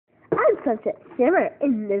I'm Sunset Shimmer,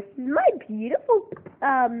 and this is my beautiful,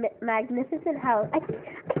 magnificent house. I can't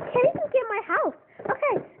even get my house.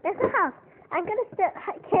 Okay, there's a house. I can't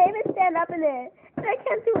even stand up in it, and I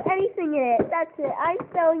can't do anything in it. That's it. I'm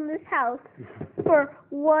selling this house for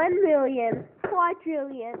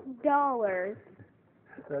 $1,000,000,000,000.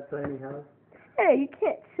 That tiny house? Hey, you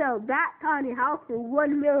can't sell that tiny house for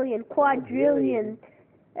 1,000,000,000,000,000,000,000,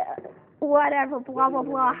 whatever, blah, blah,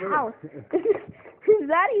 blah, house. Is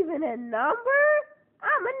that even a number?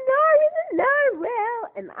 I'm a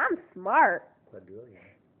well, and I'm smart.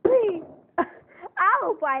 Please, I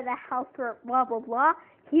will buy the house for blah, blah, blah.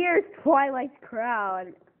 Here's Twilight's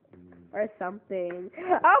crown, or something. I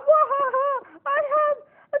have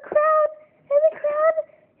a crown, and the crown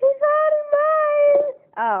is on mine.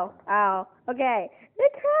 Oh, okay. The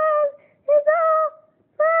crown is all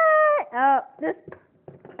mine. Just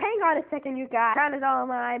hang on a second, you guys. Crown is all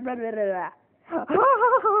mine. Blah, blah, blah, blah.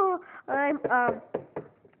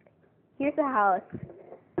 Here's a house.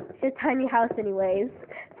 It's a tiny house anyways.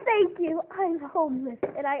 Thank you. I'm homeless,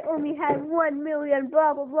 and I only had $1,000,000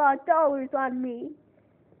 blah, blah, blah dollars on me.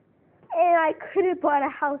 And I could have bought a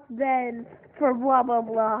house then for blah, blah,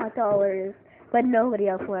 blah dollars. But nobody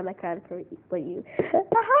else wanted my crown but you.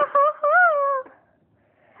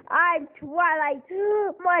 I'm Twilight.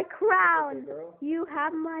 My crown. You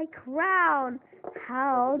have my crown.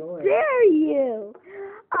 How dare you?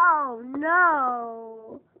 Oh,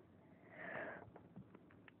 no.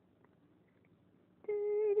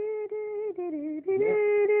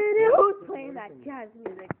 Who's playing that jazz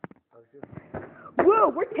music? Whoa,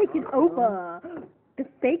 we're taking over. The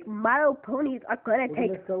fake model ponies are gonna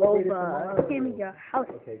take over. Give me your house.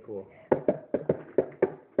 Okay, cool.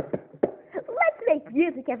 Let's make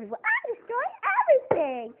music, everyone. I destroy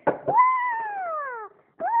everything. Wah!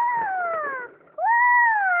 Wah!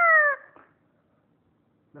 Wah!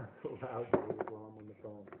 Not so loud while I'm on the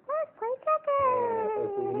phone. Let's play checkers.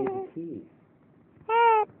 So you need the key.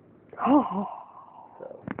 Oh.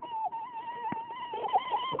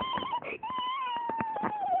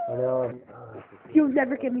 You'll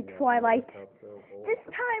never give me Twilight. This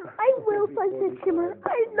time I will, Sunset Shimmer.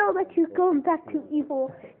 I know that you're going back to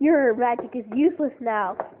evil. Your magic is useless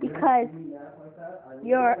now because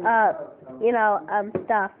your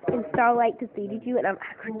stuff and Starlight defeated you, and I'm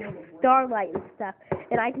Starlight and stuff.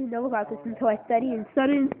 And I didn't know about this until I studied and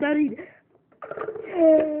studied and studied.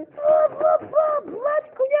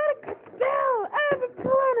 Magical spell! I'm a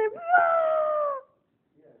planet!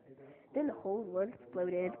 Then the whole world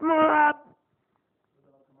exploded.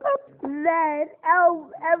 Then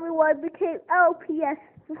everyone became LPS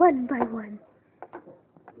one by one.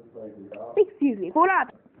 Excuse me, hold on.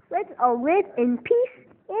 Let's all live in peace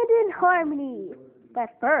and in harmony.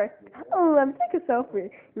 But first, I'm sick of sulfur.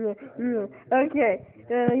 Okay,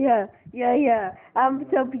 yeah. I'm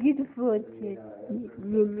so beautiful.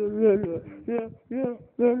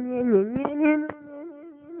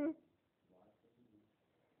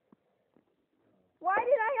 Why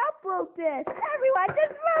did I upload this? Everyone,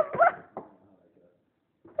 just move!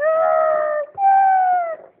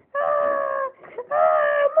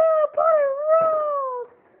 I'm up on a roll!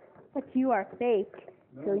 But you are fake,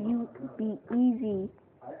 so you be easy.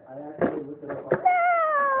 I actually looked it up. No!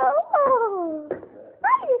 I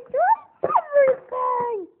destroyed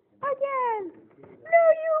everything! Again! No,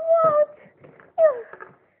 you won't!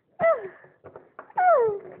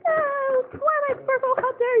 Twilight Sparkle,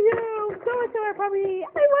 how dare you! Go into our property! I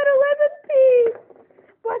want to live in peace!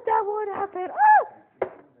 But that won't happen!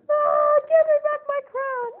 Oh, give me back my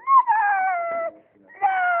crown!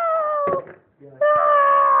 Never! No!